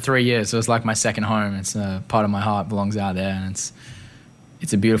lived there for 3 years, so it's like my second home. It's part of my heart belongs out there, and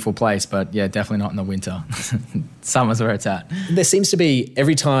it's a beautiful place, but yeah, definitely not in the winter. Summer's where it's at. There seems to be,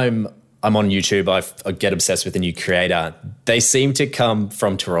 every time I'm on YouTube, I get obsessed with a new creator. They seem to come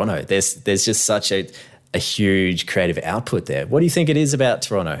from Toronto. There's just such a huge creative output there. What do you think it is about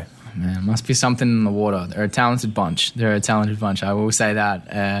Toronto? Man, it must be something in the water. They're a talented bunch. I will say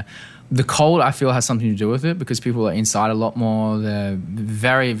that. The cold, I feel, has something to do with it because people are inside a lot more. They're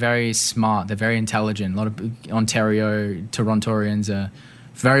very, very smart. They're very intelligent. A lot of Torontoians are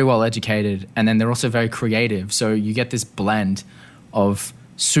very well educated, and then they're also very creative. So you get this blend of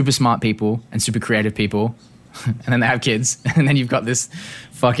super smart people and super creative people, and then they have kids, and then you've got this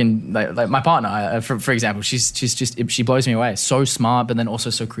fucking like my partner, for example. She blows me away. So smart, but then also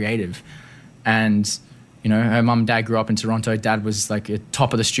so creative, and you know, her mum and dad grew up in Toronto. Dad was like a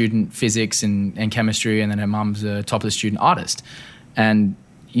top of the student physics and chemistry, and then her mum's a top of the student artist. And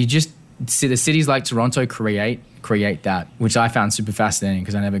you just see the cities like Toronto create that, which I found super fascinating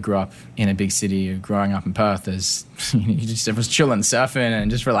because I never grew up in a big city. Growing up in Perth, you just was chilling, surfing, and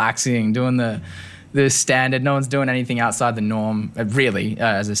just relaxing, doing the standard. No one's doing anything outside the norm, really,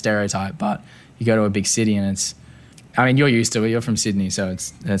 as a stereotype. But you go to a big city, and you're used to it. You're from Sydney, so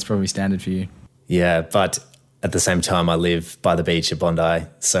that's probably standard for you. Yeah, but at the same time, I live by the beach at Bondi,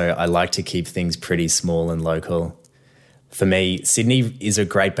 so I like to keep things pretty small and local. For me, Sydney is a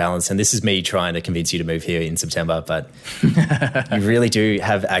great balance, and this is me trying to convince you to move here in September, but you really do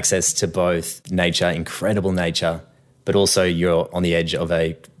have access to both nature, incredible nature, but also you're on the edge of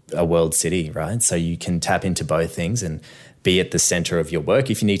a world city, right? So you can tap into both things and be at the center of your work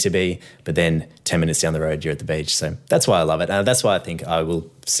if you need to be, but then 10 minutes down the road, you're at the beach. So that's why I love it. And that's why I think I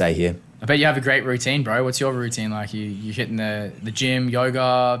will stay here. I bet you have a great routine, bro. What's your routine like? You hitting the gym,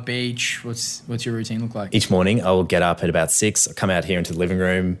 yoga, beach? What's your routine look like? Each morning I will get up at about 6. I'll come out here into the living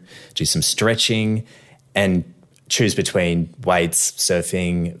room, do some stretching, and choose between weights,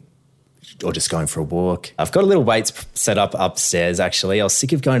 surfing, or just going for a walk. I've got a little weights set up upstairs, actually. I was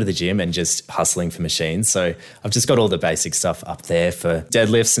sick of going to the gym and just hustling for machines. So I've just got all the basic stuff up there for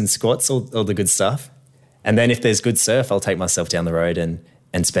deadlifts and squats, all the good stuff. And then if there's good surf, I'll take myself down the road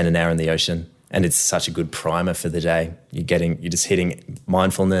and spend an hour in the ocean. And it's such a good primer for the day. You're just hitting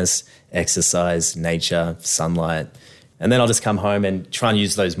mindfulness, exercise, nature, sunlight. And then I'll just come home and try and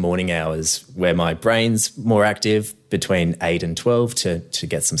use those morning hours where my brain's more active between 8 and 12 to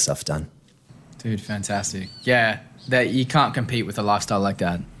get some stuff done. Dude, fantastic. Yeah, that you can't compete with a lifestyle like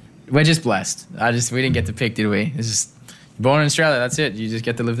that. We're just blessed. We didn't get to pick, did we? It's just, you're born in Australia, that's it. You just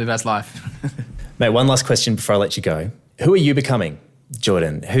get to live the best life. Mate, one last question before I let you go. Who are you becoming,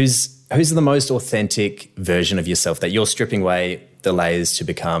 Jordan? Who's the most authentic version of yourself that you're stripping away the layers to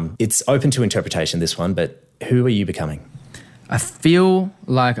become? It's open to interpretation, this one, but who are you becoming? I feel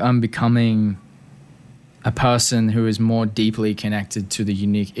like I'm becoming a person who is more deeply connected to the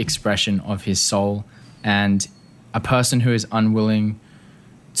unique expression of his soul, and a person who is unwilling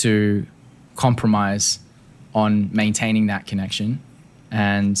to compromise on maintaining that connection,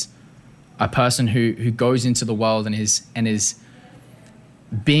 and a person who goes into the world and is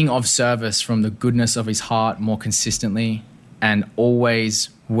being of service from the goodness of his heart more consistently, and always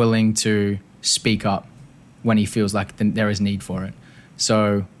willing to speak up when he feels like there is need for it.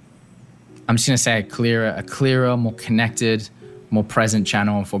 So I'm just going to say a clearer, more connected, more present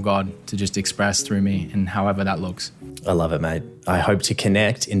channel for God to just express through me, and however that looks. I love it, mate. I hope to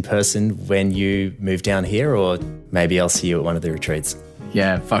connect in person when you move down here, or maybe I'll see you at one of the retreats.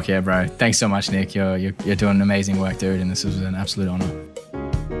 Yeah, fuck yeah, bro. Thanks so much, Nick. You're doing amazing work, dude, and this was an absolute honor.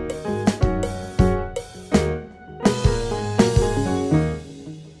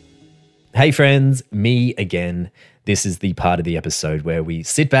 Hey friends, me again. This is the part of the episode where we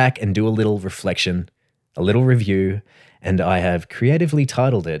sit back and do a little reflection, a little review, and I have creatively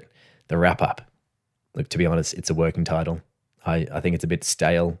titled it The Wrap Up. Look, to be honest, it's a working title. I think it's a bit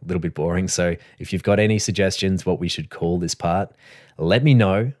stale, a little bit boring. So if you've got any suggestions what we should call this part, let me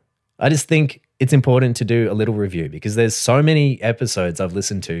know. I just think it's important to do a little review because there's so many episodes I've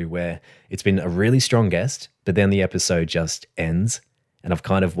listened to where it's been a really strong guest, but then the episode just ends. And I've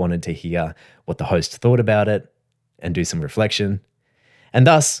kind of wanted to hear what the host thought about it and do some reflection. And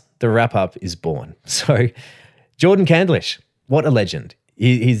thus, the wrap-up is born. So, Jordan Candlish, what a legend.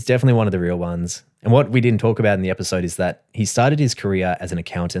 He's definitely one of the real ones. And what we didn't talk about in the episode is that he started his career as an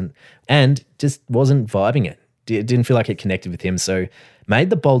accountant and just wasn't vibing it. It didn't feel like it connected with him. So,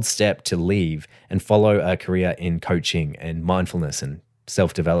 made the bold step to leave and follow a career in coaching and mindfulness and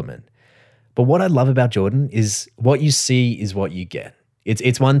self-development. But what I love about Jordan is what you see is what you get.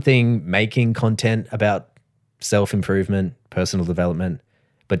 It's one thing making content about self-improvement, personal development,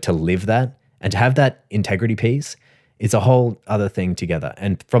 but to live that and to have that integrity piece is a whole other thing together.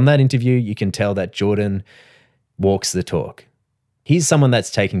 And from that interview, you can tell that Jordan walks the talk. He's someone that's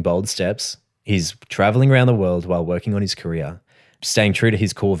taking bold steps. He's traveling around the world while working on his career, staying true to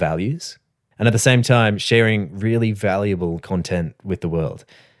his core values, and at the same time, sharing really valuable content with the world.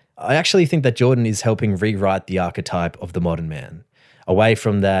 I actually think that Jordan is helping rewrite the archetype of the modern man, away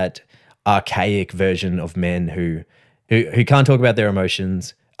from that archaic version of men who can't talk about their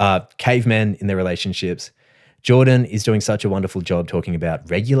emotions, cavemen in their relationships. Jordan is doing such a wonderful job talking about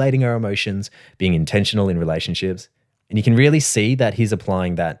regulating our emotions, being intentional in relationships. And you can really see that he's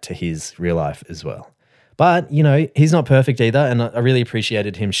applying that to his real life as well. But, you know, he's not perfect either. And I really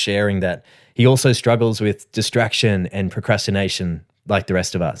appreciated him sharing that he also struggles with distraction and procrastination like the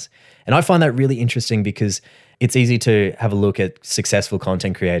rest of us. And I find that really interesting because it's easy to have a look at successful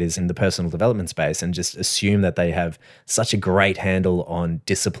content creators in the personal development space and just assume that they have such a great handle on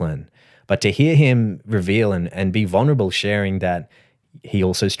discipline. But to hear him reveal and be vulnerable, sharing that he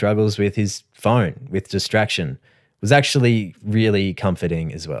also struggles with his phone, with distraction, was actually really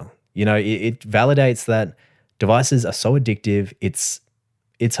comforting as well. You know, it validates that devices are so addictive.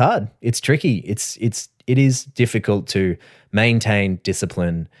 It's hard. It's tricky. It is difficult to maintain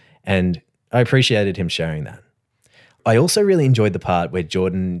discipline, and I appreciated him sharing that. I also really enjoyed the part where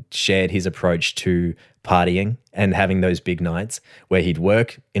Jordan shared his approach to partying and having those big nights where he'd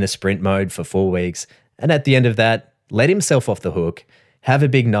work in a sprint mode for 4 weeks and at the end of that, let himself off the hook, have a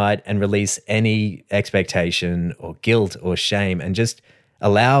big night and release any expectation or guilt or shame and just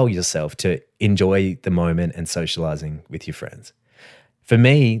allow yourself to enjoy the moment and socializing with your friends. For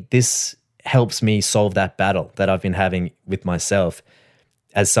me, this helps me solve that battle that I've been having with myself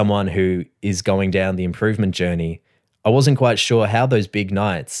as someone who is going down the improvement journey. I wasn't quite sure how those big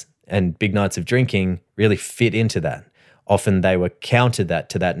nights and big nights of drinking really fit into that. Often they were countered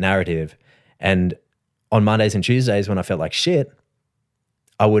to that narrative. And on Mondays and Tuesdays when I felt like shit,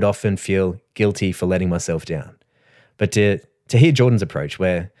 I would often feel guilty for letting myself down. But to hear Jordan's approach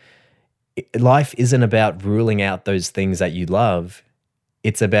where life isn't about ruling out those things that you love,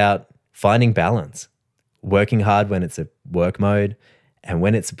 it's about finding balance, working hard when it's a work mode, and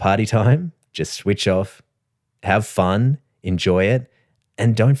when it's a party time, just switch off, have fun, enjoy it,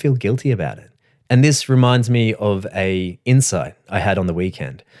 and don't feel guilty about it. And this reminds me of a insight I had on the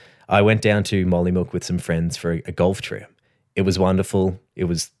weekend. I went down to Mollymook with some friends for a golf trip. It was wonderful. It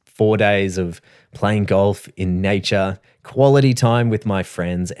was 4 days of playing golf in nature, quality time with my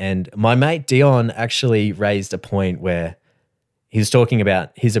friends. And my mate Dion actually raised a point where he was talking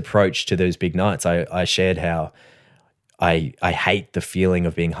about his approach to those big nights. I shared how I hate the feeling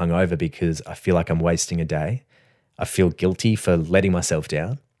of being hungover because I feel like I'm wasting a day. I feel guilty for letting myself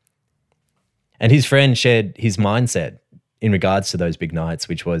down. And his friend shared his mindset in regards to those big nights,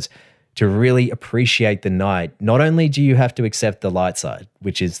 which was to really appreciate the night. Not only do you have to accept the light side,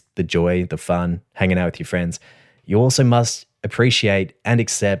 which is the joy, the fun, hanging out with your friends, you also must appreciate and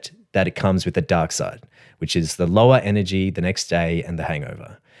accept that it comes with the dark side, which is the lower energy the next day and the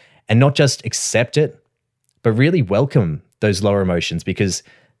hangover. And not just accept it, but really welcome those lower emotions because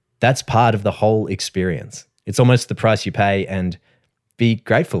that's part of the whole experience. It's almost the price you pay, and be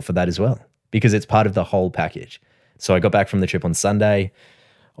grateful for that as well because it's part of the whole package. So I got back from the trip on Sunday.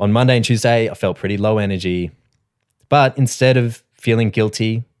 On Monday and Tuesday, I felt pretty low energy, But instead of feeling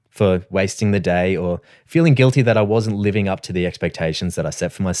guilty for wasting the day or feeling guilty that I wasn't living up to the expectations that I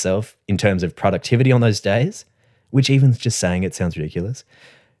set for myself in terms of productivity on those days, which even just saying it sounds ridiculous,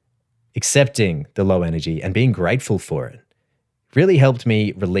 accepting the low energy and being grateful for it really helped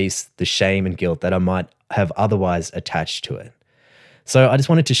me release the shame and guilt that I might have otherwise attached to it. So I just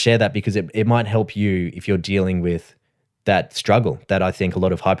wanted to share that because it might help you if you're dealing with that struggle that I think a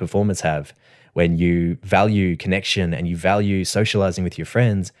lot of high performers have when you value connection and you value socializing with your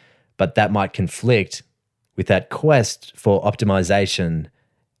friends, but that might conflict with that quest for optimization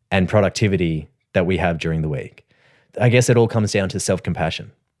and productivity that we have during the week. I guess it all comes down to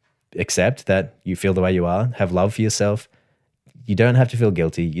self-compassion. Accept that you feel the way you are, have love for yourself. You don't have to feel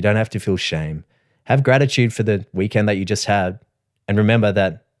guilty. You don't have to feel shame. Have gratitude for the weekend that you just had. And remember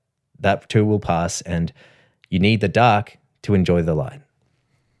that that too will pass and you need the dark to enjoy the light.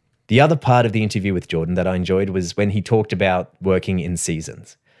 The other part of the interview with Jordan that I enjoyed was when he talked about working in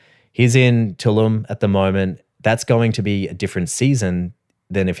seasons. He's in Tulum at the moment. That's going to be a different season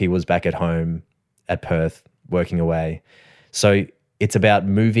than if he was back at home at Perth working away. So it's about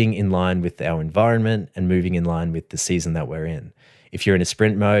moving in line with our environment and moving in line with the season that we're in. If you're in a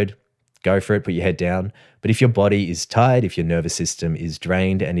sprint mode, go for it, put your head down. But if your body is tired, if your nervous system is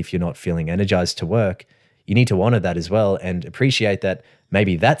drained, and if you're not feeling energized to work, you need to honor that as well and appreciate that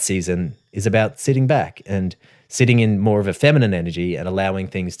maybe that season is about sitting back and sitting in more of a feminine energy and allowing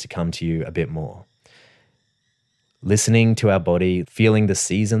things to come to you a bit more. Listening to our body, feeling the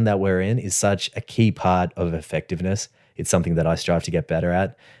season that we're in is such a key part of effectiveness. It's something that I strive to get better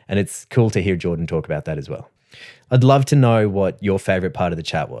at, and it's cool to hear Jordan talk about that as well. I'd love to know what your favorite part of the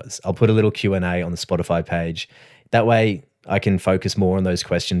chat was. I'll put a little Q&A on the Spotify page. That way I can focus more on those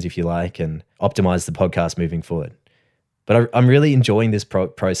questions if you like and optimize the podcast moving forward. But I'm really enjoying this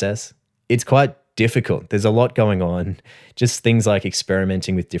process. It's quite difficult. There's a lot going on. Just things like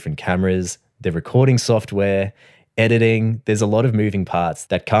experimenting with different cameras, the recording software, editing. There's a lot of moving parts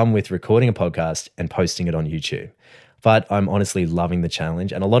that come with recording a podcast and posting it on YouTube. But I'm honestly loving the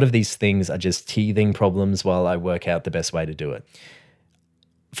challenge. And a lot of these things are just teething problems while I work out the best way to do it.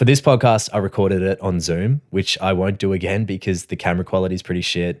 For this podcast, I recorded it on Zoom, which I won't do again because the camera quality is pretty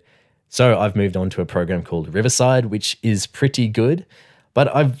shit. So I've moved on to a program called Riverside, which is pretty good.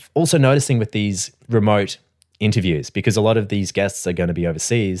 But I've also noticing with these remote interviews, because a lot of these guests are going to be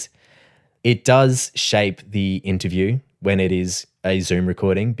overseas, it does shape the interview when it is a Zoom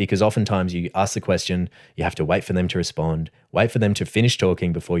recording, because oftentimes you ask the question, you have to wait for them to respond, wait for them to finish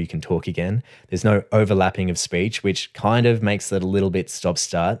talking before you can talk again. There's no overlapping of speech, which kind of makes it a little bit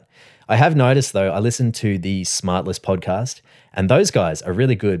stop-start. I have noticed though, I listened to the Smartless podcast, and those guys are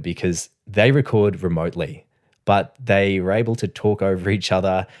really good because they record remotely, but they were able to talk over each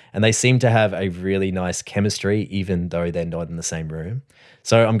other and they seem to have a really nice chemistry even though they're not in the same room.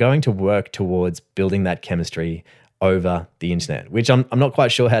 So I'm going to work towards building that chemistry over the internet, which I'm not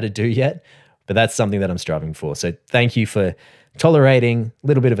quite sure how to do yet, but that's something that I'm striving for. So thank you for tolerating a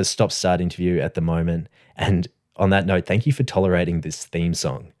little bit of a stop-start interview at the moment. And on that note, thank you for tolerating this theme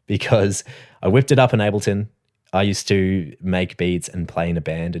song because I whipped it up in Ableton. I used to make beats and play in a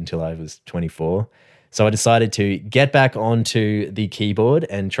band until I was 24. So I decided to get back onto the keyboard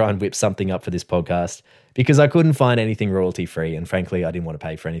and try and whip something up for this podcast because I couldn't find anything royalty-free. And frankly, I didn't want to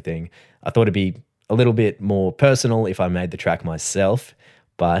pay for anything. I thought it'd be a little bit more personal if I made the track myself,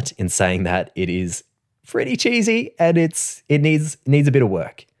 but in saying that, it is pretty cheesy and it needs a bit of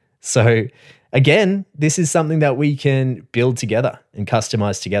work. So again, this is something that we can build together and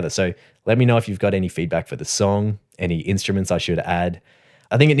customize together. So let me know if you've got any feedback for the song, any instruments I should add.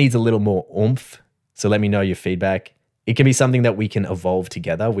 I think it needs a little more oomph. So let me know your feedback. It can be something that we can evolve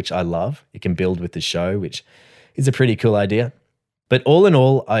together, which I love. It can build with the show, which is a pretty cool idea. But all in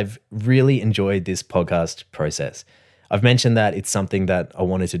all, I've really enjoyed this podcast process. I've mentioned that it's something that I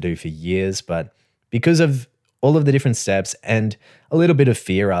wanted to do for years, but because of all of the different steps and a little bit of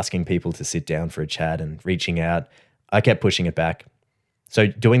fear asking people to sit down for a chat and reaching out, I kept pushing it back. So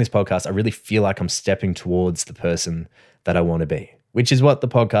doing this podcast, I really feel like I'm stepping towards the person that I want to be, which is what the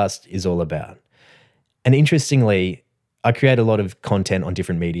podcast is all about. And interestingly, I create a lot of content on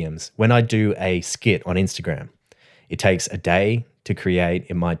different mediums. When I do a skit on Instagram, it takes a day to create.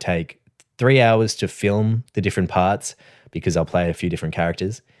 It might take 3 hours to film the different parts because I'll play a few different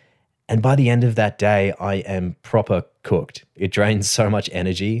characters. And by the end of that day, I am proper cooked. It drains so much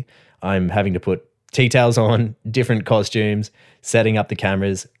energy. I'm having to put tea towels on, different costumes, setting up the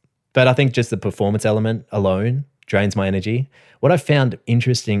cameras. But I think just the performance element alone drains my energy. What I found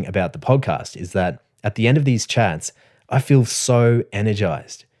interesting about the podcast is that at the end of these chats, I feel so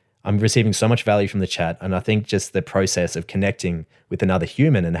energized. I'm receiving so much value from the chat. And I think just the process of connecting with another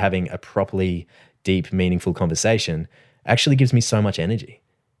human and having a properly deep, meaningful conversation actually gives me so much energy,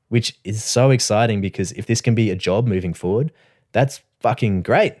 which is so exciting because if this can be a job moving forward, that's fucking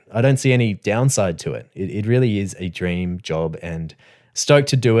great. I don't see any downside to it. It really is a dream job and stoked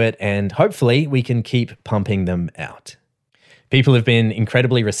to do it. And hopefully we can keep pumping them out. People have been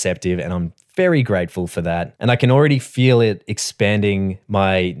incredibly receptive and I'm very grateful for that. And I can already feel it expanding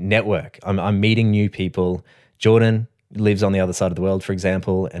my network. I'm meeting new people. Jordan lives on the other side of the world, for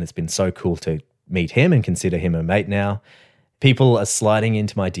example, and it's been so cool to meet him and consider him a mate now. People are sliding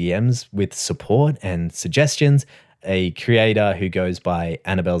into my DMs with support and suggestions. A creator who goes by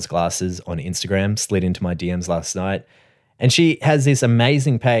Annabelle's Glasses on Instagram slid into my DMs last night. And she has this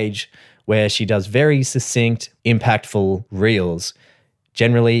amazing page where she does very succinct, impactful reels,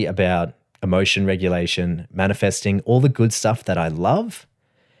 generally about emotion regulation, manifesting, all the good stuff that I love.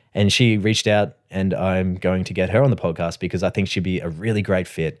 And she reached out and I'm going to get her on the podcast because I think she'd be a really great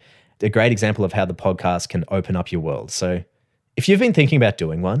fit, a great example of how the podcast can open up your world. So if you've been thinking about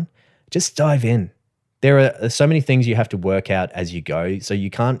doing one, just dive in. There are so many things you have to work out as you go, so you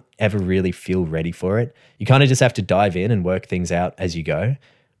can't ever really feel ready for it. You kind of just have to dive in and work things out as you go,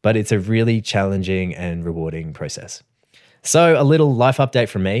 but it's a really challenging and rewarding process. So a little life update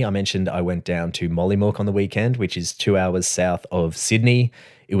from me. I mentioned I went down to Mollymook on the weekend, which is 2 hours south of Sydney.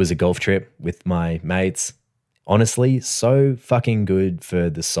 It was a golf trip with my mates. Honestly, so fucking good for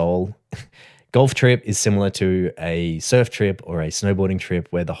the soul. Golf trip is similar to a surf trip or a snowboarding trip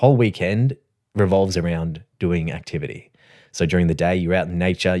where the whole weekend revolves around doing activity. So during the day, you're out in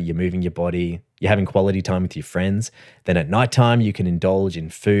nature, you're moving your body, you're having quality time with your friends. Then at nighttime, you can indulge in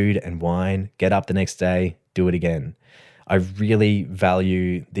food and wine, get up the next day, do it again. I really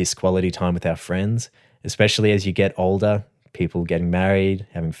value this quality time with our friends, especially as you get older, people getting married,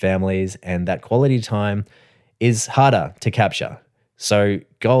 having families, and that quality time is harder to capture. So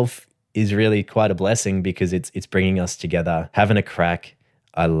golf is really quite a blessing because it's bringing us together, having a crack.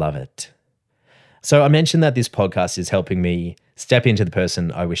 I love it. So I mentioned that this podcast is helping me step into the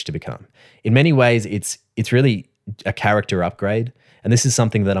person I wish to become. In many ways, it's really a character upgrade. And this is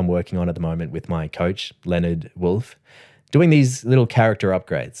something that I'm working on at the moment with my coach, Leonard Wolf, doing these little character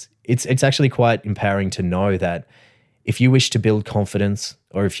upgrades. It's actually quite empowering to know that if you wish to build confidence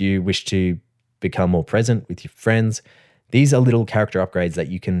or if you wish to become more present with your friends, these are little character upgrades that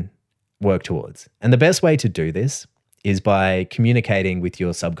you can work towards. And the best way to do this is by communicating with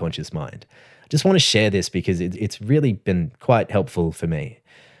your subconscious mind. Just want to share this because it's really been quite helpful for me.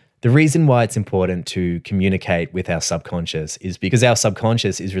 The reason why it's important to communicate with our subconscious is because our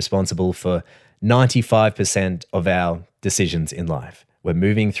subconscious is responsible for 95% of our decisions in life. We're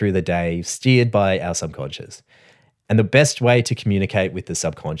moving through the day steered by our subconscious. And the best way to communicate with the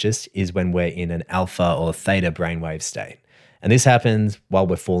subconscious is when we're in an alpha or theta brainwave state. And this happens while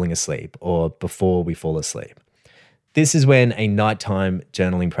we're falling asleep or before we fall asleep. This is when a nighttime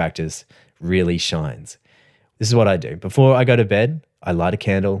journaling practice really shines. This is what I do. Before I go to bed, I light a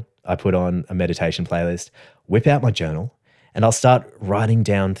candle, I put on a meditation playlist, whip out my journal, and I'll start writing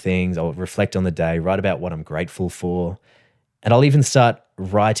down things. I'll reflect on the day, write about what I'm grateful for, and I'll even start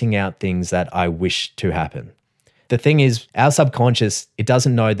writing out things that I wish to happen. The thing is, our subconscious, it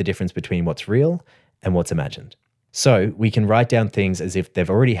doesn't know the difference between what's real and what's imagined. So we can write down things as if they've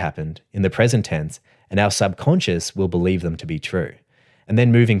already happened in the present tense, and our subconscious will believe them to be true. And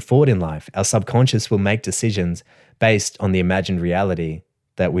then moving forward in life, our subconscious will make decisions based on the imagined reality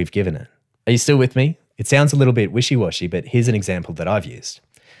that we've given it. Are you still with me? It sounds a little bit wishy-washy, but here's an example that I've used.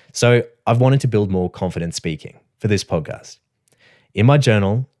 So I've wanted to build more confident speaking for this podcast. In my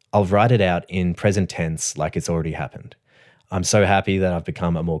journal, I'll write it out in present tense like it's already happened. I'm so happy that I've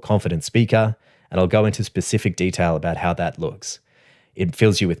become a more confident speaker, and I'll go into specific detail about how that looks. It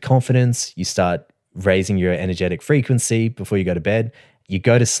fills you with confidence. You start raising your energetic frequency before you go to bed. You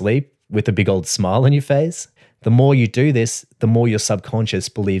go to sleep with a big old smile on your face. The more you do this, the more your subconscious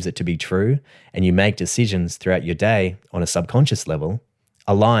believes it to be true, and you make decisions throughout your day on a subconscious level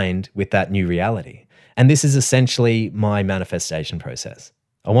aligned with that new reality. And this is essentially my manifestation process.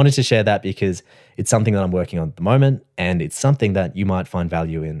 I wanted to share that because it's something that I'm working on at the moment, and it's something that you might find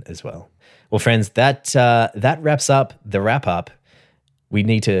value in as well. Well, friends, that wraps up the wrap-up. We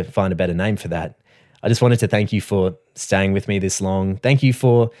need to find a better name for that. I just wanted to thank you for staying with me this long. Thank you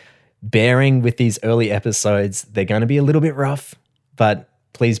for bearing with these early episodes. They're going to be a little bit rough, but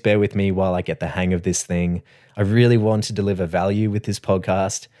please bear with me while I get the hang of this thing. I really want to deliver value with this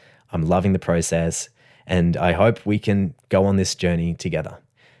podcast. I'm loving the process, and I hope we can go on this journey together.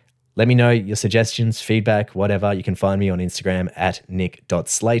 Let me know your suggestions, feedback, whatever. You can find me on Instagram at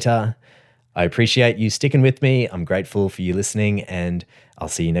nick.slater. I appreciate you sticking with me. I'm grateful for you listening, and I'll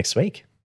see you next week.